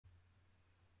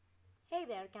Hey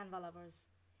there, Canva lovers.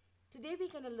 Today we're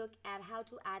going to look at how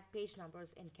to add page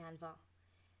numbers in Canva.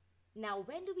 Now,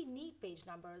 when do we need page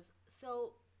numbers?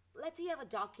 So, let's say you have a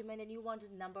document and you want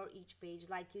to number each page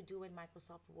like you do in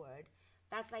Microsoft Word.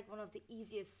 That's like one of the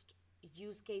easiest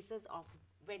use cases of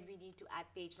when we need to add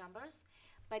page numbers.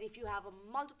 But if you have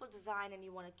a multiple design and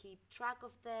you want to keep track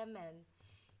of them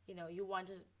and you want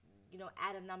to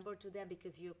add a number to them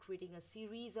because you're creating a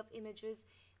series of images,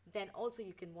 then also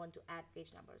you can want to add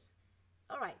page numbers.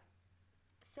 All right,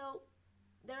 so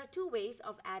there are two ways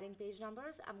of adding page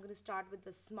numbers. I'm going to start with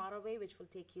the smarter way, which will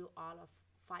take you all of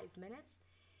 5 minutes.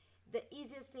 The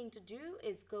easiest thing to do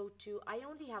is go to, I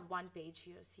only have one page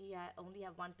here. See, I only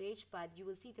have one page, but you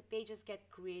will see the pages get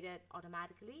created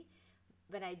automatically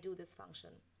when I do this function.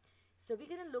 So we're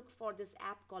going to look for this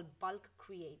app called Bulk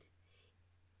Create.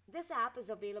 This app is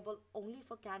available only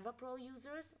for Canva Pro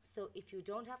users. So if you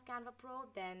don't have Canva Pro,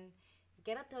 then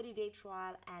get a 30-day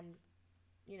trial and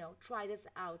try this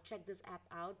out, check this app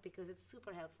out because it's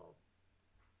super helpful.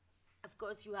 Of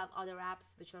course, you have other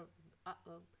apps which are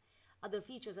other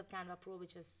features of Canva Pro,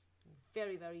 which is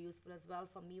very, very useful as well.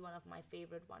 For me, one of my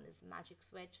favorite one is Magic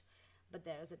Switch, but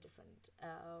there is a different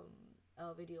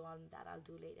video on that I'll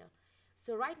do later.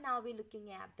 So right now we're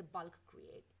looking at the Bulk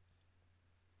Create.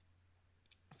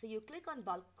 So you click on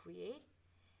Bulk Create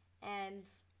and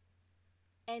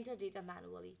enter data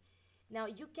manually. Now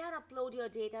you can upload your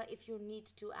data if you need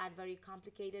to add very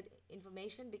complicated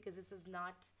information, because this is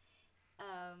not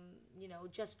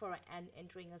just for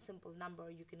entering a simple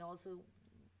number. You can also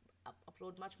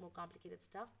upload much more complicated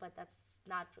stuff, but that's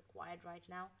not required right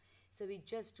now. So we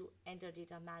just do enter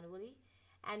data manually.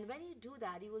 And when you do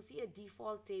that, you will see a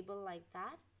default table like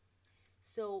that.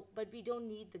 So, but we don't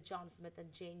need the John Smith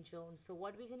and Jane Jones. So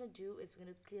what we're going to do is we're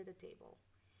going to clear the table.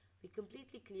 We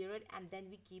completely clear it, and then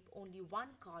we keep only one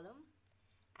column,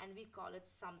 and we call it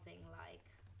something like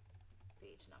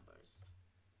page numbers.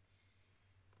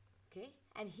 Okay,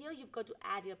 and here you've got to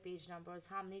add your page numbers.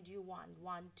 How many do you want?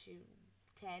 1 to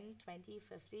 10, 20,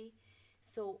 50.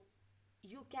 So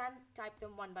you can type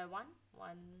them one by one.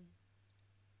 1,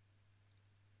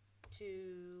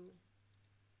 2,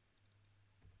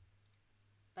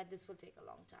 but this will take a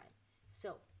long time.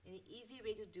 So an easy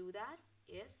way to do that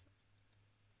is,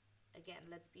 again,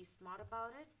 let's be smart about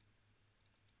it.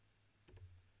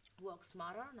 Work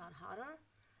smarter, not harder.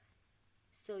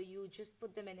 So you just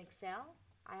put them in Excel.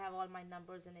 I have all my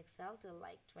numbers in Excel till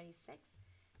like 26.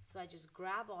 So I just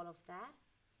grab all of that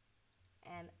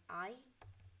and I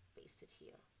paste it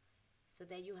here. So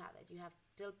there you have it. You have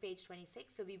till page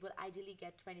 26. So we will ideally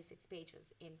get 26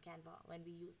 pages in Canva when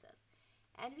we use this.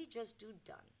 And we just do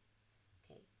done.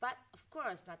 Okay, but of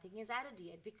course nothing is added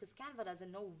yet because Canva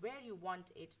doesn't know where you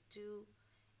want it to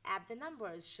add the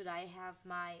numbers. Should I have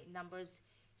my numbers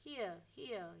here,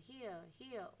 here, here,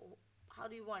 here? How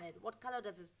do you want it? What color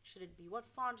should it be? What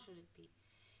font should it be?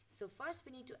 So first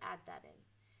we need to add that in.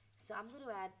 So I'm going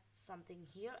to add something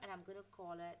here and I'm going to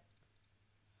call it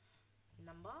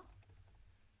number.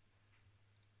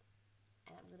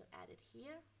 And I'm going to add it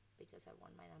here because I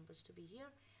want my numbers to be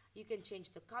here. You can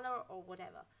change the color or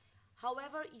whatever.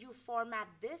 However you format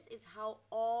this is how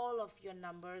all of your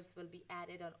numbers will be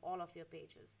added on all of your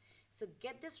pages. So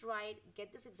get this right,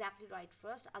 get this exactly right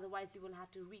first, otherwise you will have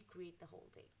to recreate the whole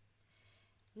thing.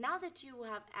 Now that you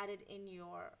have added in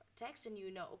your text and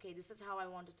you know, okay, this is how I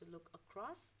want it to look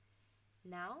across,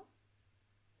 now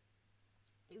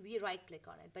we right click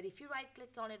on it. But if you right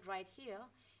click on it right here,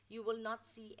 you will not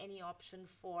see any option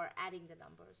for adding the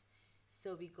numbers.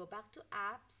 So we go back to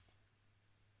apps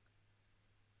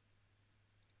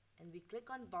and we click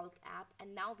on bulk app,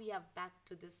 and now we have back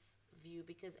to this view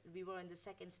because we were in the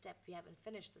second step. We haven't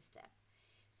finished the step.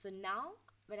 So now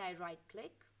when I right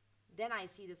click, then I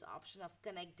see this option of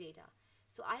connect data.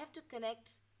 So I have to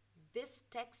connect this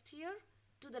text here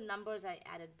to the numbers I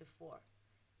added before.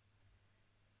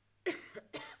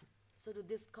 So to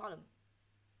this column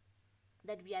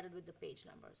that we added with the page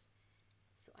numbers.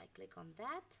 So I click on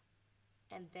that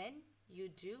and then you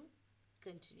do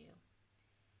continue.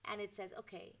 And it says,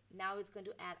 okay, now it's going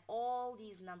to add all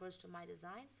these numbers to my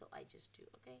design. So I just do,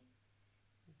 okay,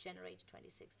 generate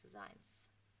 26 designs.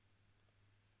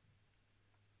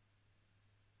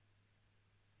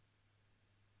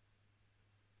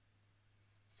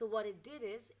 So what it did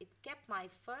is it kept my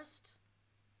first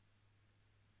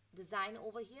design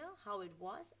over here, how it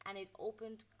was, and it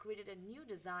created a new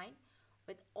design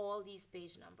with all these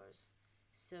page numbers.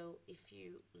 So if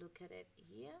you look at it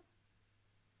here,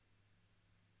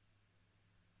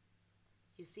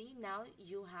 you see now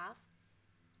you have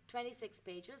 26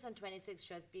 pages, and 26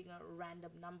 just being a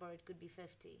random number, it could be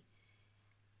 50.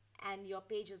 and your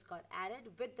pages got added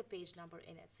with the page number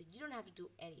in it. So you don't have to do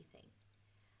anything.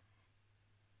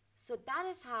 So that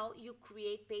is how you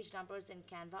create page numbers in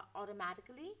Canva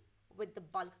automatically with the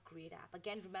Bulk Create app.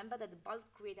 Again, remember that the Bulk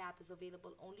Create app is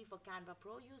available only for Canva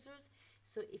Pro users.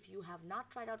 So if you have not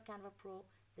tried out Canva Pro,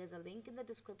 there's a link in the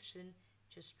description.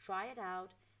 Just try it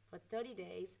out for 30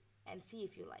 days and see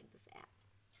if you like this app.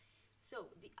 So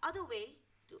the other way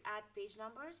to add page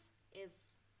numbers is,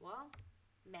 well,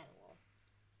 manual.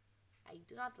 I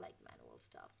do not like manual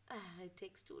stuff. It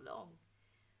takes too long.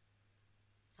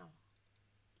 Oh,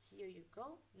 here you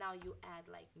go. Now you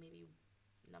add like maybe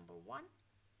number 1,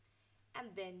 and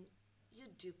then you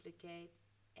duplicate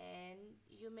and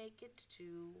you make it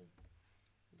 2,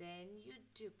 then you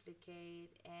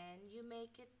duplicate and you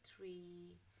make it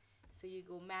 3. So you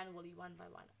go manually one by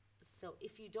one. So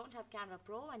if you don't have Canva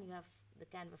Pro and you have the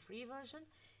Canva free version,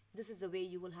 this is the way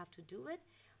you will have to do it,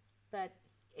 but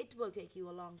it will take you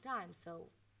a long time. So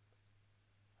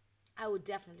I would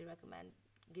definitely recommend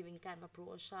giving Canva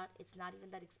Pro a shot. It's not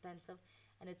even that expensive,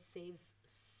 and it saves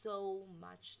so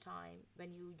much time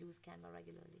when you use Canva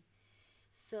regularly.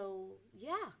 So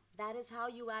yeah, that is how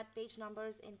you add page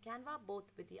numbers in Canva, both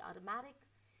with the automatic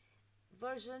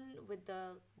version, with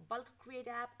the Bulk Create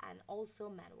app, and also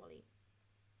manually.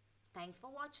 Thanks for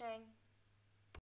watching.